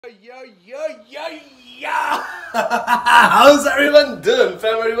Yo! How's everyone doing,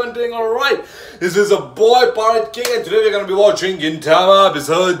 fam? Everyone doing alright? This is a boy, Pirate King, and today we're gonna be watching Gintama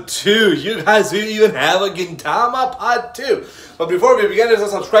episode 2. You guys, we even have a Gintama part 2. But before we begin, there's a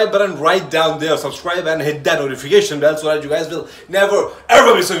subscribe button right down there. Subscribe and hit that notification bell so that you guys will never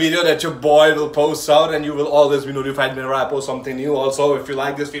ever miss a video that your boy will post out, and you will always be notified whenever I post something new. Also, if you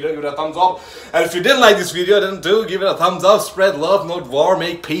like this video, give it a thumbs up. And if you didn't like this video, then do give it a thumbs up. Spread love, not war.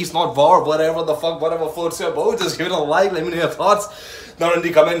 Make peace, not war. Whatever the fuck, whatever floats your boat, just give it a like. Let me know your thoughts down in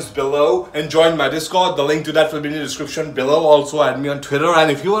the comments below, and join my Discord. The link to that will be in the description below. Also add me on Twitter, and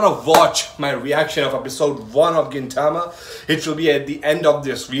if you want to watch my reaction of episode 1 of Gintama, it will be at the end of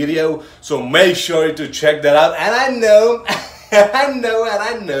this video, so make sure to check that out. And I know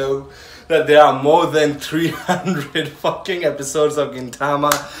I know that there are more than 300 fucking episodes of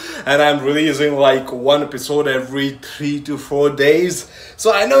Gintama, and I'm releasing like one episode every 3 to 4 days.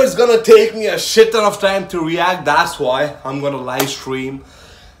 So I know it's gonna take me a shit ton of time to react. That's why I'm gonna live stream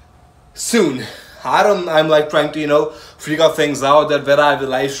soon. I'm like trying to, figure things out, that whether I will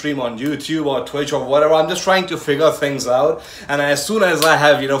live stream on YouTube or Twitch or whatever. I'm just trying to figure things out. And as soon as I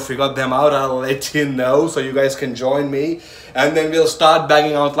have, figured them out, I'll let you know so you guys can join me. And then we'll start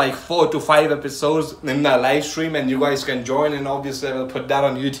banging out like 4 to 5 episodes in my live stream, and you guys can join, and obviously I will put that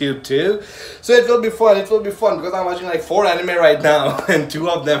on YouTube too. So it will be fun, because I'm watching like 4 anime right now, and 2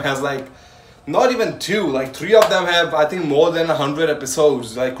 of them has like, not even 2, like 3 of them have, I think, more than 100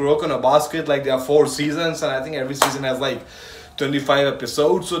 episodes. Like Kuroko no Basket, like there are 4 seasons, and I think every season has like 25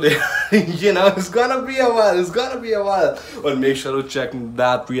 episodes. So they, it's gonna be a while. But make sure to check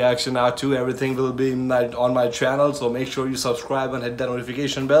that reaction out too. Everything will be on my channel, so make sure you subscribe and hit that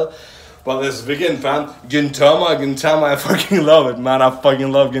notification bell. Well, let's begin, fam. Gintama, I fucking love it, man. I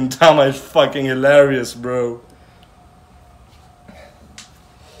fucking love Gintama. It's fucking hilarious, bro.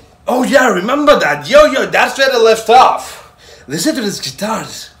 Oh yeah, remember that. Yo, that's where they left off. Listen to this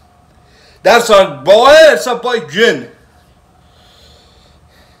guitars. That's our boy Jin.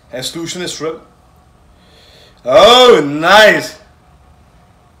 Exclusion is strip. Oh, nice.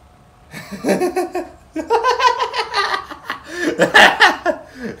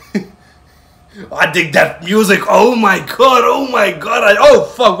 I dig that music. Oh my god. Oh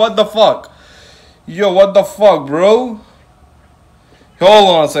fuck, what the fuck? Yo, what the fuck, bro? Hold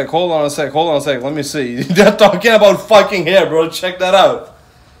on a sec. Let me see. They're talking about fucking hair, bro. Check that out.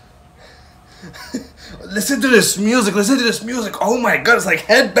 Listen to this music. Oh my god, it's like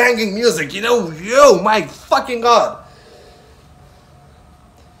headbanging music. Yo, my fucking god.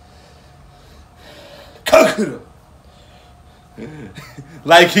 Kagura.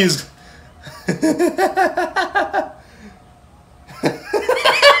 Like he's...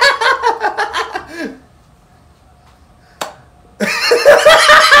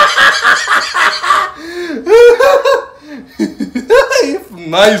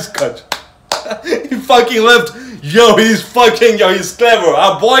 Nice cut. He fucking left. He's clever.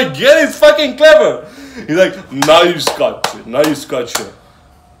 Our boy Gil is fucking clever. He's like, nice cut.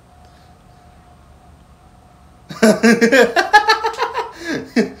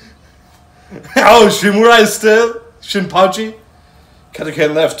 Oh, Shimura is still shinpachi.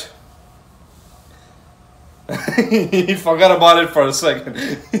 Katakane left. He forgot about it for a second.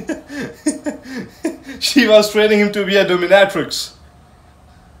 She was training him to be a dominatrix.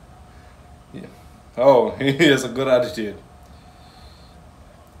 Yeah. Oh, he has a good attitude.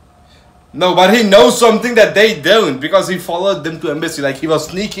 No, but he knows something that they don't, because he followed them to embassy. Like he was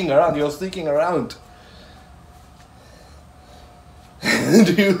sneaking around.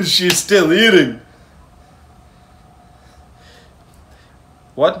 Dude, she's still eating.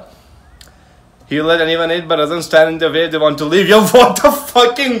 What? He'll let anyone eat but doesn't stand in the way they want to leave. Yo, what a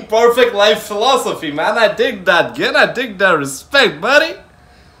fucking perfect life philosophy, man. I dig that. I dig that. Respect, buddy.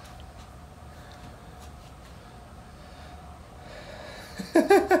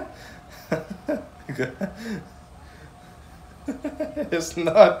 It's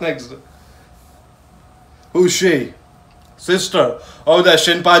not next. Who's she? Sister. Oh, that's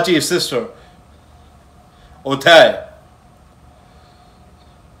Shinpachi's sister. Otai.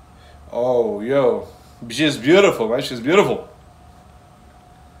 Oh, yo. She's beautiful, man. She's beautiful.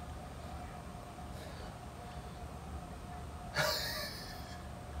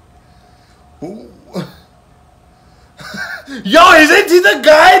 Yo, isn't he the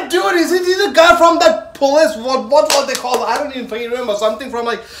guy? Dude, isn't he the guy from that police? What was they called? I don't even fucking remember. Something from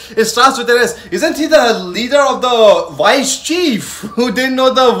like, it starts with an S. Isn't he the leader of the vice chief who didn't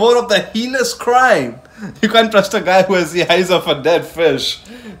know the word of the heinous crime? You can't trust a guy who has the eyes of a dead fish.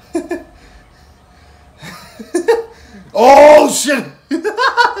 Oh shit!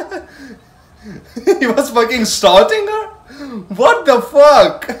 He was fucking stalking her? What the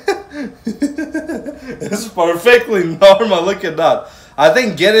fuck? It's perfectly normal, look at that. I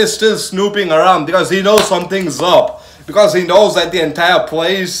think Gin is still snooping around because he knows something's up. Because he knows that the entire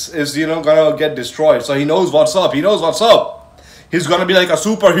place is, gonna get destroyed. So he knows what's up. He knows what's up. He's gonna be like a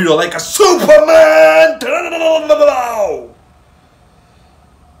superhero, like a Superman!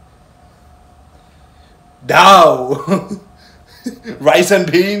 Dow! Rice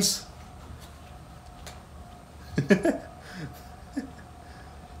and beans?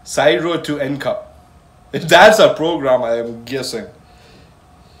 Side road to NCAP. That's a program, I am guessing.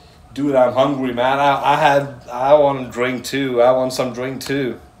 Dude, I'm hungry, man. I want a drink too. I want some drink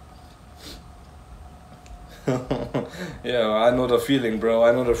too. Yeah, I know the feeling, bro.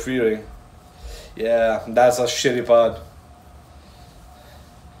 I know the feeling. Yeah, that's a shitty part.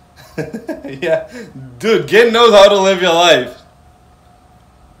 Yeah, dude, Gin knows how to live your life.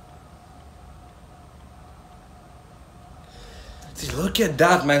 See, look at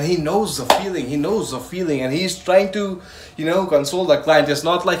that, man. He knows the feeling. He knows the feeling, and he's trying to, console the client. It's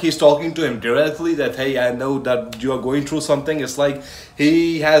not like he's talking to him directly that, hey, I know that you are going through something. It's like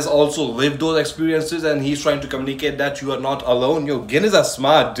he has also lived those experiences, and he's trying to communicate that you are not alone. Yo, Gin is a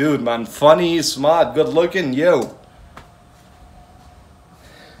smart dude, man. Funny, smart, good looking, yo.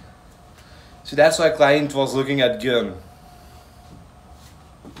 See, that's why client was looking at Gin.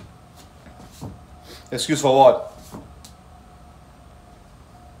 Excuse for what?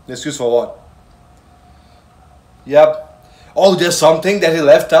 Excuse for what? Yep. Oh, there's something that he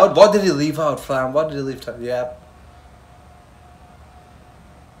left out. What did he leave out, fam? What did he leave out? Yep.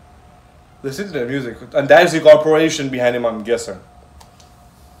 Listen to the music. And that's the corporation behind him, I'm guessing.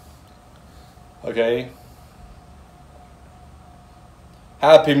 Okay.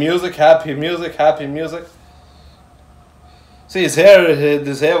 Happy music, happy music, happy music. See, his hair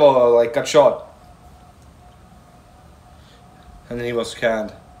was like cut short. And then he was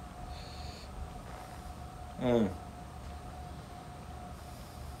scanned.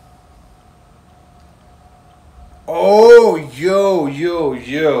 Oh, yo.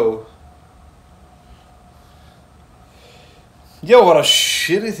 Yo, what a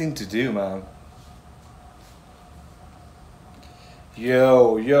shitty thing to do, man.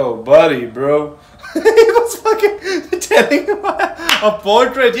 Yo, buddy, bro. He was fucking telling him a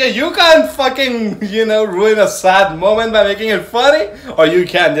portrait. Yeah, you can't fucking, ruin a sad moment by making it funny. Or you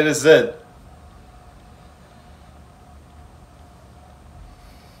can, that is it.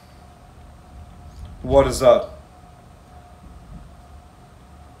 What is that?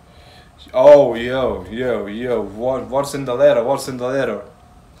 Oh, yo. What's in the letter? What's in the letter?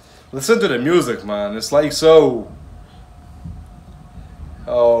 Listen to the music, man. It's like so...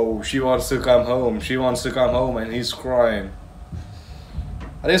 Oh, she wants to come home. She wants to come home, and he's crying.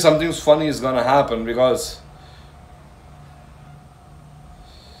 I think something funny is gonna happen because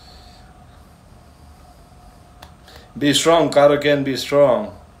be strong, Karuken, be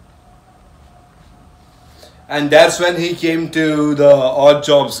strong. And that's when he came to the Odd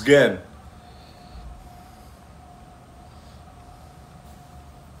Jobs again.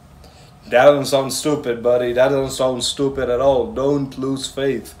 That doesn't sound stupid, buddy. That doesn't sound stupid at all. Don't lose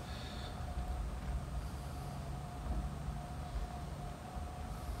faith.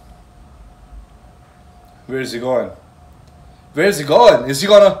 Where is he going? Where is he going? Is he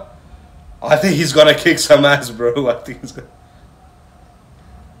gonna... I think he's gonna kick some ass, bro. I think he's gonna...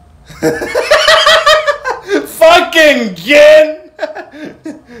 Fucking Gin!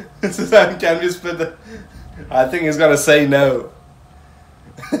 Can we split the... I think he's gonna say no.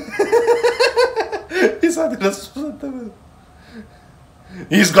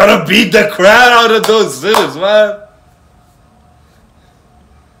 He's gonna beat the crap out of those sinners, man.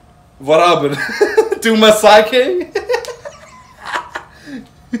 What happened? Too much sake?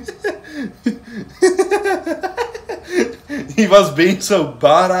 He was being so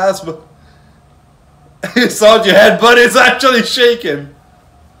badass, but it's on your head, but it's actually shaking.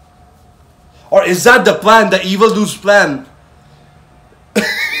 Or is that the plan? The evil dude's plan?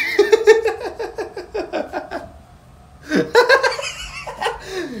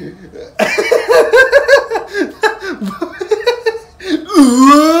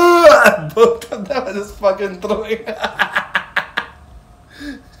 Both of them are just fucking throwing.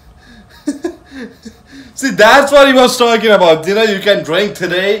 See, that's what he was talking about. You can drink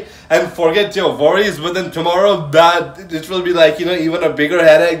today and forget your worries, but then tomorrow that it will be like, even a bigger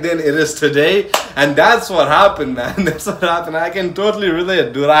headache than it is today. And that's what happened, man. That's what happened. I can totally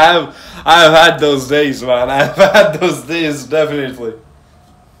relate, dude. I've had those days, man. I've had those days, definitely.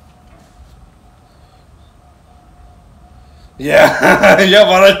 Yeah, yeah,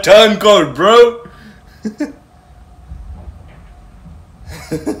 what a turncoat, bro.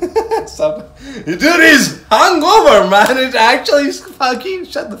 Dude is hungover, man. It actually is fucking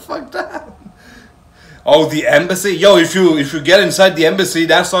shut the fuck down. Oh, the embassy? Yo, if you get inside the embassy,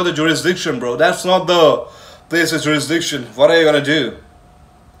 that's not the jurisdiction, bro. That's not the place of jurisdiction. What are you gonna do?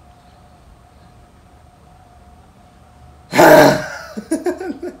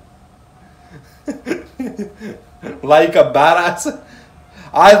 Like a badass.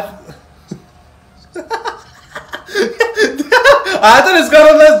 I thought it's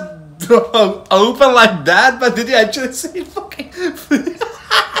gonna let open like that, but did you actually see it fucking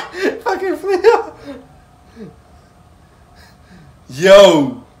fucking flee?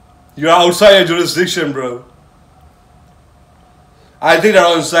 Yo, you're outside your jurisdiction, bro. I think they're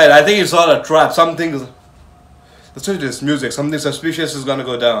outside. I think it's all a trap. Something. Let's do this music. Something suspicious is gonna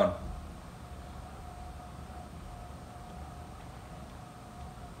go down.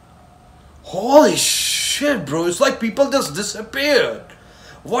 Holy shit, bro. It's like people just disappeared.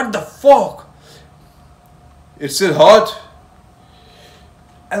 What the fuck? It's still hot.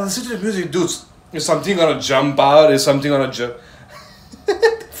 And listen to the music, dudes. Is something gonna jump out? Is something gonna jump? They're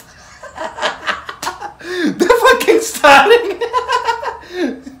fucking starting.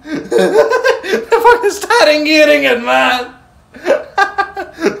 They're fucking starting eating it, man.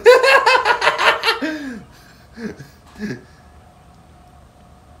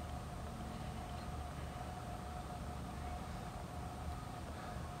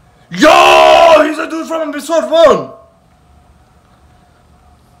 Yo, he's a dude from episode 1.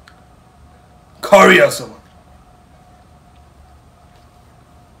 Korea, someone.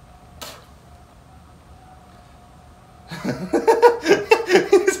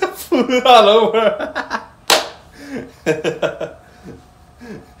 He's a food all over.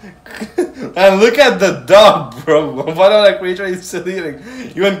 And look at the dog, bro. What other creature is still eating?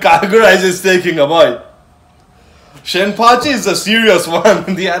 Even Kagura is just taking a bite. Shinpachi is the serious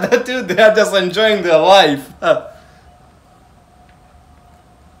one. The other two, they are just enjoying their life.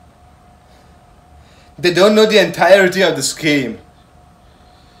 They don't know the entirety of this game.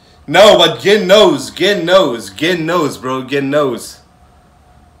 No, but Gin knows. Gin knows. Gin knows, bro. Gin knows.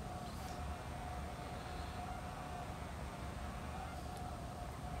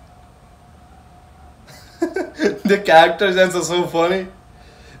 The characters are so funny.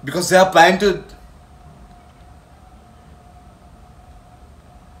 Because they are planning to...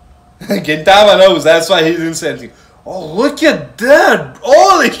 Gintama knows, that's why he didn't say anything. Oh, look at that!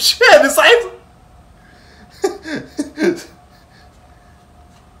 Holy shit! It's like...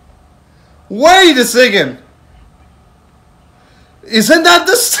 Wait a second! Isn't that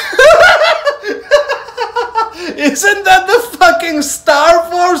the... Isn't that the fucking Star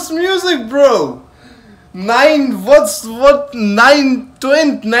Wars music, bro? 9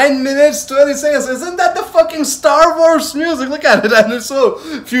 minutes 20 seconds. Isn't that the fucking Star Wars music? Look at it, and it's so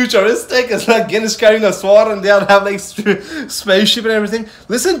futuristic. It's like Gin is carrying a sword and they all have like spaceship and everything.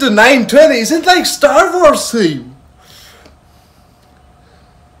 Listen to 920. Isn't like Star Wars theme?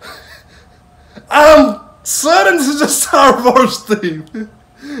 I'm certain this is a Star Wars theme.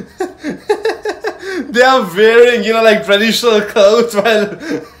 They are wearing, you know, like traditional clothes while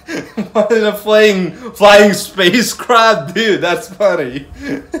they're flying spacecraft, dude. That's funny.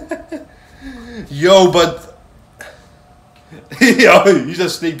 Yo, but yo, you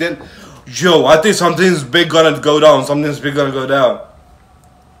just sneaked in. Yo, I think something's big gonna go down. Something's big gonna go down.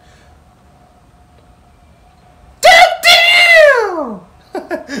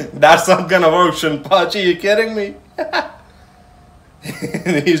 That's not gonna work, Shinpachi. You kidding me?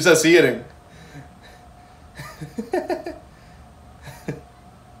 He's just eating.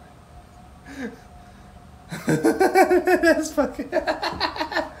 That's fucking.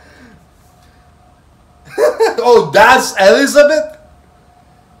 Oh, that's Elizabeth?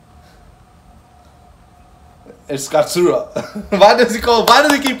 It's Katsura. Why does he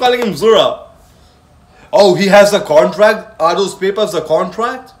keep calling him Zura? Oh, he has a contract? Are those papers a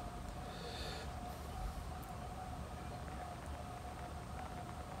contract?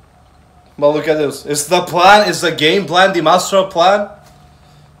 Well, look at this. It's the plan, it's the game plan, the master plan.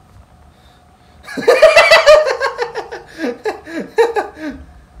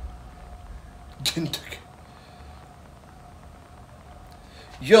 Gintoki.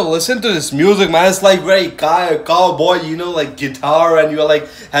 Yo, listen to this music, man. It's like very cowboy, you know, like guitar, and you're like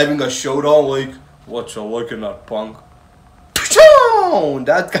having a showdown, like, what you looking at, punk?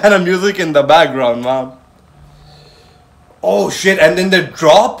 That kind of music in the background, man. Oh shit, and then they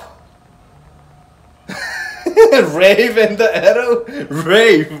drop. Rave and the arrow?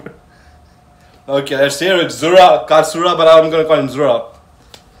 Rave. Okay, let's hear it. Zura, Katsura, but I'm gonna call him Zura.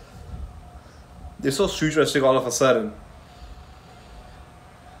 They're so futuristic all of a sudden.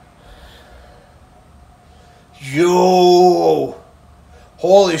 Yo!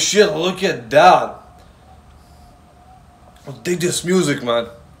 Holy shit, look at that. I dig this music, man.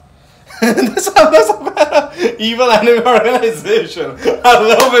 that's a evil anime organization. I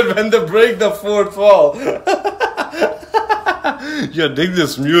love it when they break the fourth wall. Yo, dig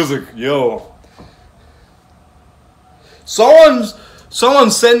this music, yo.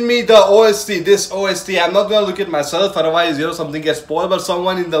 Someone send me the OST, this OST. I'm not gonna look at myself, otherwise, something gets spoiled. But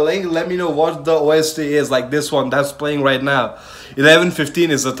someone in the link, let me know what the OST is. Like this one that's playing right now. 11:15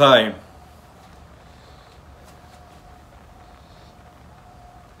 is the time.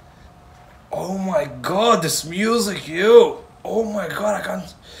 Oh my god, this music, yo. Oh my god,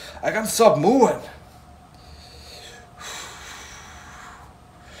 I can't stop moving.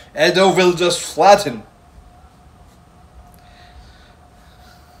 Edo will just flatten.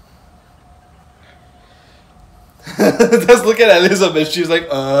 Just look at Elizabeth. She's like,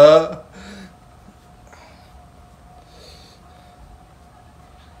 what?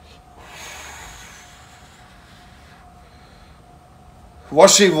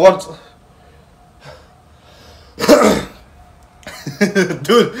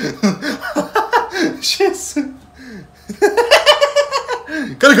 Dude. She's...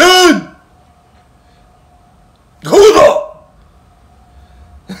 Karakan! Kagura!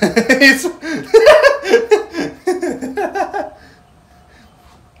 It's...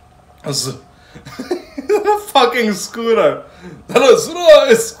 a fucking scooter. It's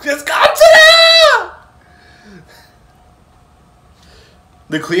Gintama!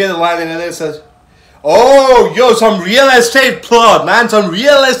 They clear the line and then it says, oh, yo, some real estate plot, man. Some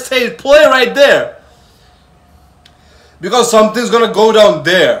real estate play right there. Because something's gonna go down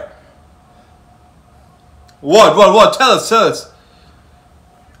there. What? Tell us.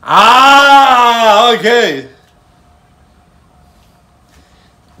 Ah, okay.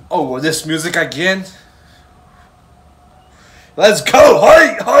 Oh, this music again. Let's go.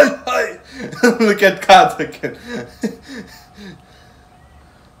 Hi. Look at Kat again.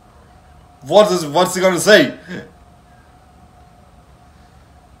 What's he gonna say?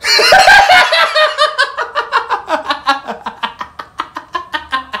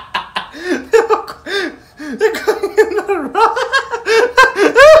 They're going in the wrong.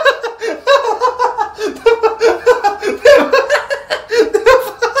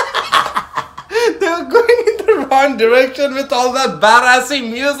 They were going in the wrong direction with all that badassy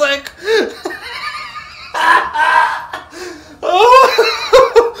music.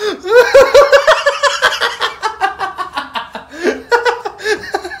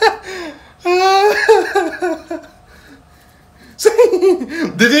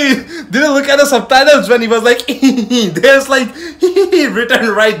 Did he look at the subtitles when he was like, there's like written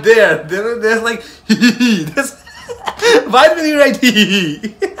right there. There's like there's, why did he write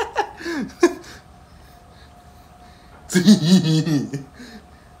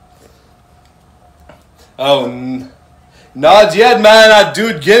Oh, not yet, man.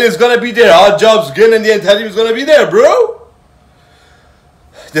 Dude, Gin is gonna be there. Odd Jobs, Gin, and the entire team is gonna be there, bro.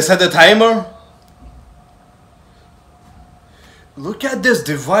 They set the timer. Look at this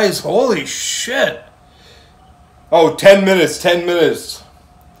device. Holy shit. Oh, 10 minutes.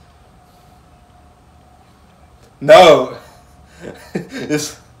 No.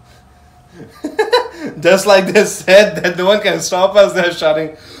 It's just like they said that no one can stop us. They're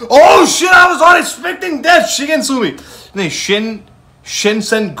shouting, oh shit, I was not expecting that. Shigensumi. No,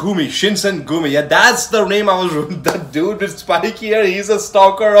 Shinsen Gumi. Yeah, that's the name I was... That dude with spiky hair, he's a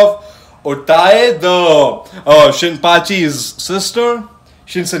stalker of Otae, the Shinpachi's sister.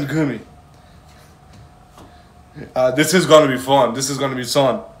 Shinsen Gumi. This is gonna be fun. This is gonna be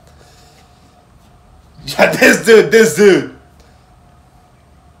fun. Yeah, this dude.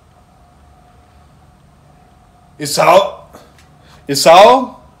 Isao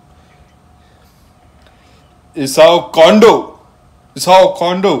Kondo.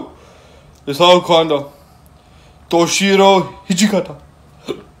 Toshiro Hijikata.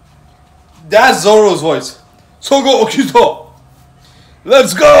 That's Zoro's voice. Sogo Okito.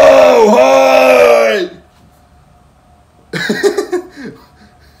 Let's go! Hi!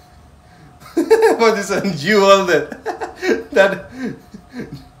 What is that? You hold it. That...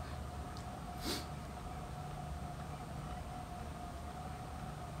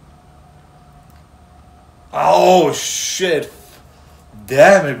 Oh shit.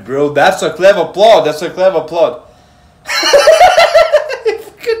 Damn it, bro. That's a clever plot.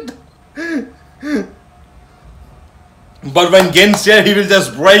 But when Gin's here, he will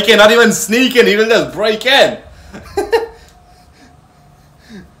just break in, not even sneak in, he will just break in.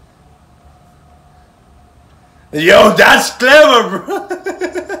 Yo, that's clever, bro.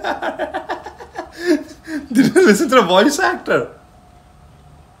 Did you listen to the voice actor?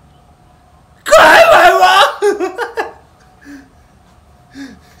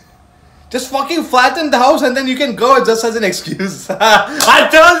 Just fucking flatten the house and then you can go just as an excuse. I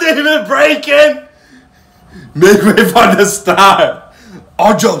told you he will break in. Make way for the star.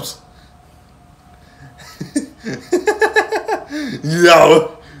 Odd jobs.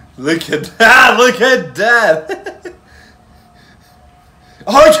 Yo, look at that. Look at that.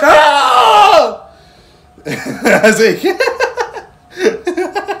 Oh,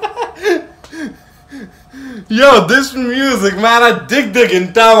 yo, this music, man, I dig the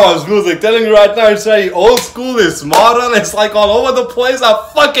Gintama's music. Telling you right now, it's very old school, it's modern, it's like all over the place.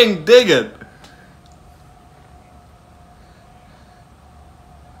 I fucking dig it.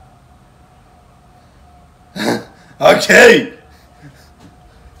 Okay.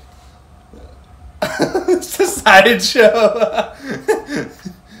 It's a sideshow.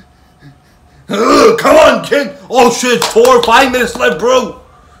 Come on, kid. Oh shit, 4 or 5 minutes left, bro.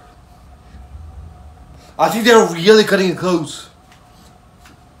 I think they're really cutting it close.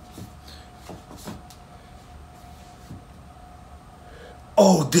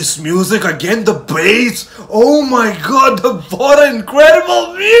 Oh, this music again, the bass. Oh my god, what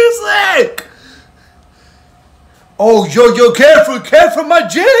incredible music. Oh, yo, careful, my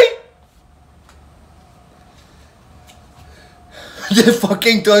G. They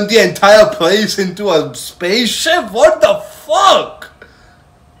fucking turned the entire place into a spaceship? What the fuck?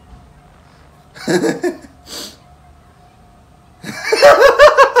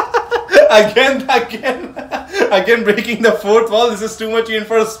 Again breaking the fourth wall. This is too much in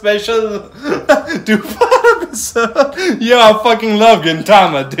for a special 2-part episode. Yeah, I fucking love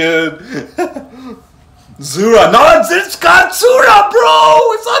Gintama, dude. Zura. No, it's Katsura,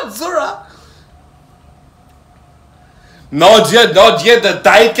 bro! It's not Zura. Not yet. The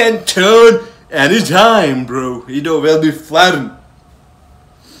tide can turn anytime, bro. It will be flattened.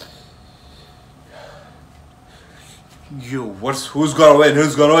 Yo, who's gonna win?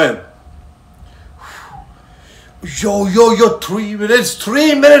 Yo, 3 minutes.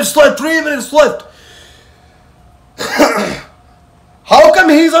 3 minutes left. How come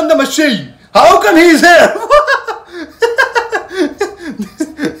he's on the machine? How come he's here?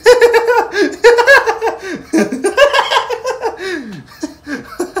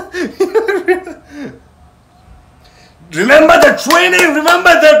 Remember the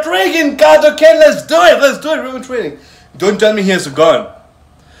training, Kato Ken, let's do it, remember training. Don't tell me he has a gun.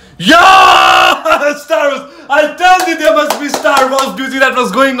 Yo! Star Wars, I told you there must be Star Wars duty that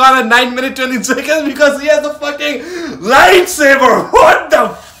was going on at 9 minutes 20 seconds because he has a fucking lightsaber. What the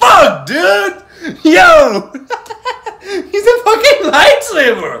fuck, dude? Yo! He's a fucking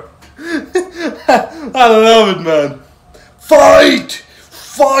lightsaber. I love it, man. Fight!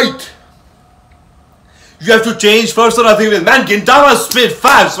 You have to change first or nothing will. Man, Gintama spit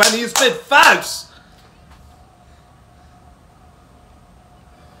facts, man. He spit facts.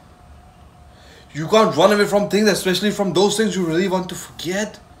 You can't run away from things, especially from those things you really want to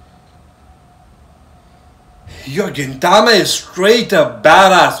forget. Your Gintama is straight up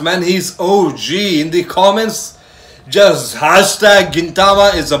badass, man. He's OG. In the comments, just hashtag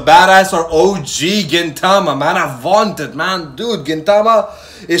Gintama is a badass or OG Gintama, man. I want it, man. Dude, Gintama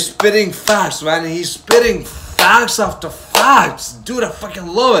is spitting facts, man. He's spitting facts after facts. Dude, I fucking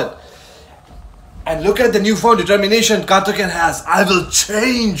love it. And look at the newfound determination Katoken has. I will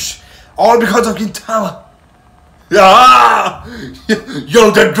change. All because of Gintama. Yeah! Yo,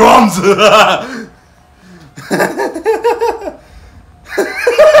 the drums!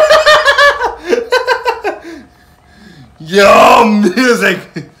 Yo, music!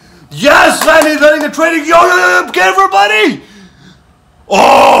 Yes, man, he's learning the training. Yo, careful, buddy!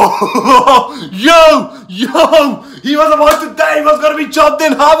 Oh, yo, he was about to die. He was gonna be chopped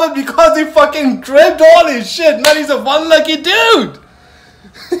in half because he fucking tripped. Holy shit, man, he's a one lucky dude.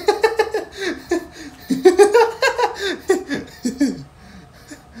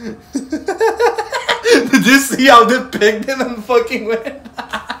 Did you see how they picked him and fucking went?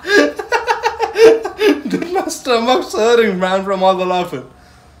 Dude, my stomach's hurting, man, from all the laughing.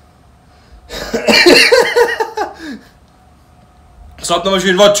 Stop the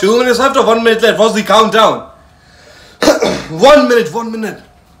machine. What, 2 minutes left or 1 minute left? What's the countdown? 1 minute.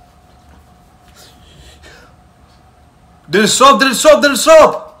 Did it stop?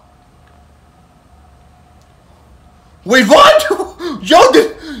 Wait, what? Yo,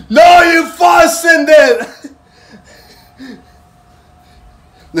 no, you fastened it.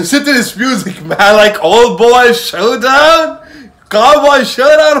 Listen to this music, man. Like old boy showdown, cowboy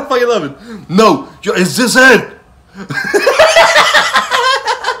showdown. I fucking love it. No, yo, is this it?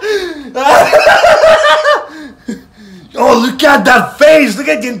 Oh, look at that face! Look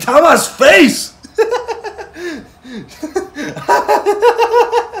at Gintama's face!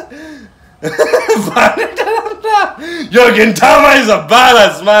 Yo, Gintama is a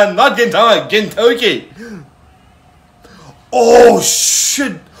badass, man. Not Gintama, Gintoki. Oh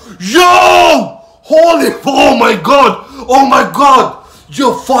shit! Yo! Holy! Oh my god! Oh my god!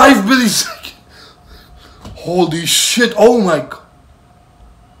 Yo, 5 milliseconds! Holy shit! Oh my god!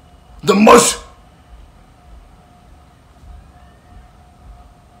 The mush!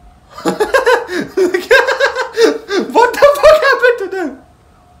 What the fuck happened to them?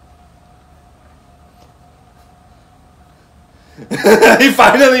 He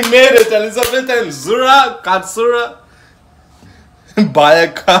finally made it, Elizabeth and Zura, Katsura. Buy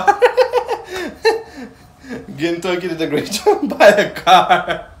a car. Gintoki did a great job. Buy a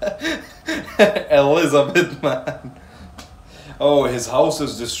car. Elizabeth, man. Oh, his house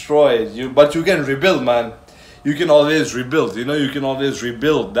is destroyed. But you can rebuild, man. You can always rebuild. You know, you can always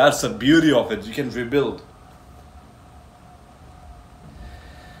rebuild. That's the beauty of it. You can rebuild.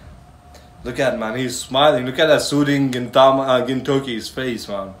 Look at, man, he's smiling. Look at that soothing Gintoki's face,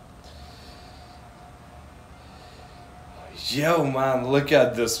 man. Yo, man, look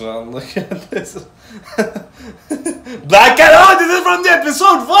at this, man. Look at this. Black Cat. Oh, this is from the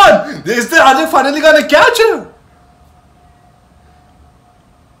episode 1. Are they finally gonna catch him?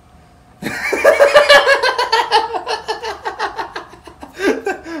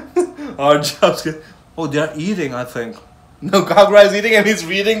 Oh, they are eating, I think. No, Kagura is eating and he's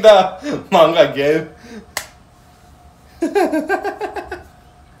reading the manga again.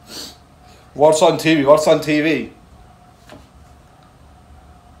 What's on TV? What's on TV?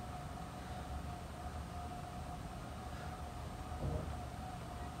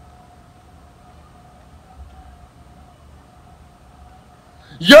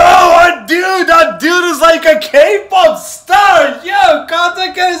 Yo, that dude is like a K-pop star. Yo,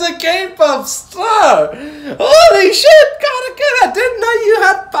 Kataka is a K-pop star. Holy shit, Kataka, I didn't know you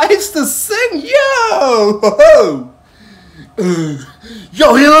had pipes to sing. Yo.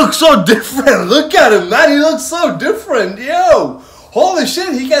 Yo, he looks so different. Look at him, man. He looks so different. Yo. Holy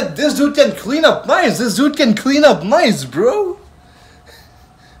shit, this dude can clean up nice. This dude can clean up nice, bro.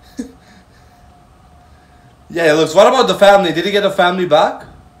 Yeah, he looks. What about the family? Did he get the family back?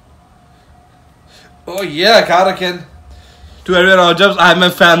 Oh yeah, Karakin. To everyone odd jobs, I have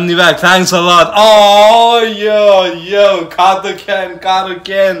my family back. Thanks a lot. Oh yo, Karakin,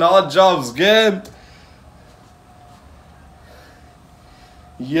 odd jobs, good.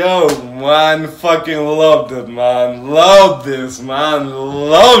 Yo, man, fucking loved it, man. Loved this, man.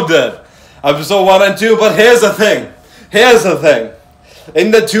 Loved it. Episode 1 and 2, but here's the thing.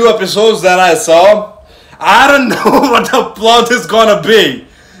 In the 2 episodes that I saw, I don't know what the plot is gonna be.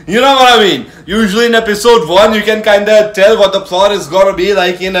 You know what I mean? Usually in episode 1, you can kind of tell what the plot is gonna be,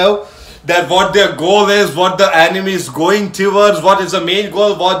 like, you know, that what their goal is, what the anime is going towards, what is the main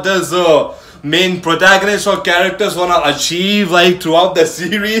goal, what does the main protagonist or characters wanna achieve, like, throughout the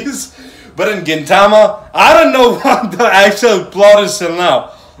series. But in Gintama, I don't know what the actual plot is till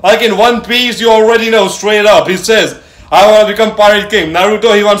now. Like in One Piece, you already know straight up. He says, I want to become Pirate King.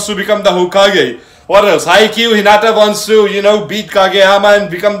 Naruto, he wants to become the Hokage. What else? Haikyuu, Hinata wants to, you know, beat Kageyama and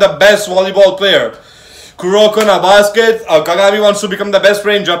become the best volleyball player. Kuroko na basket, Kagami wants to become the best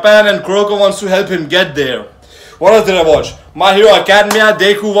player in Japan and Kuroko wants to help him get there. What else did I watch? My Hero Academia,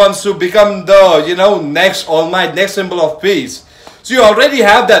 Deku wants to become the, you know, next All Might, next symbol of peace. So you already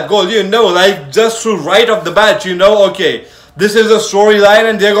have that goal, you know, like just through right off the bat, you know, okay, this is a storyline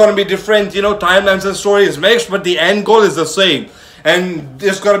and they're going to be different, you know, timelines and stories mixed, but the end goal is the same. And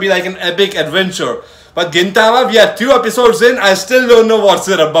it's going to be like an epic adventure. But Gintama, we are 2 episodes in, I still don't know what's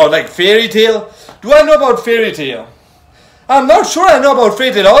it about. Like Fairy Tail? Do I know about Fairy Tail? I'm not sure I know about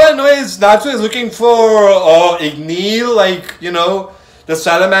Fairy Tail. All I know is Natsu is looking for Igneel, like, you know, the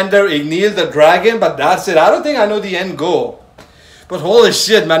salamander, Igneel, the dragon, but that's it. I don't think I know the end goal. But holy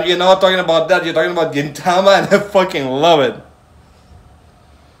shit, man, you're not talking about that. You're talking about Gintama and I fucking love it.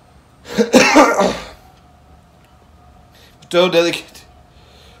 So delicate.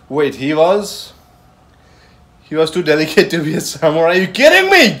 Wait, he was too delicate to be a samurai. Are you kidding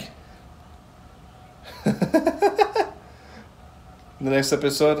me? The next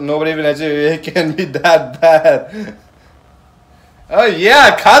episode, nobody even actually can be that bad. Oh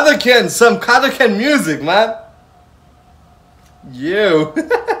yeah, Kadoken, some Kadoken music, man. You,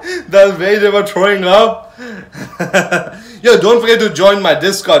 the way they were throwing up. Yo, don't forget to join my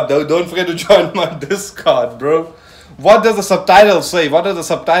Discord, though. Don't forget to join my Discord, bro. What does the subtitle say? What does the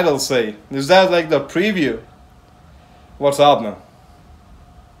subtitle say? Is that like the preview? What's up, man?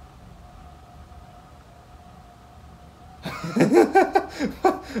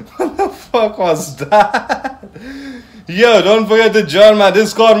 What the fuck was that? Yo, don't forget to join my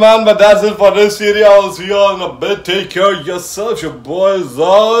Discord, man. But that's it for this video. I'll see you all in a bit. Take care of yourself. Your boys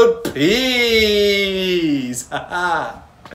out. Peace.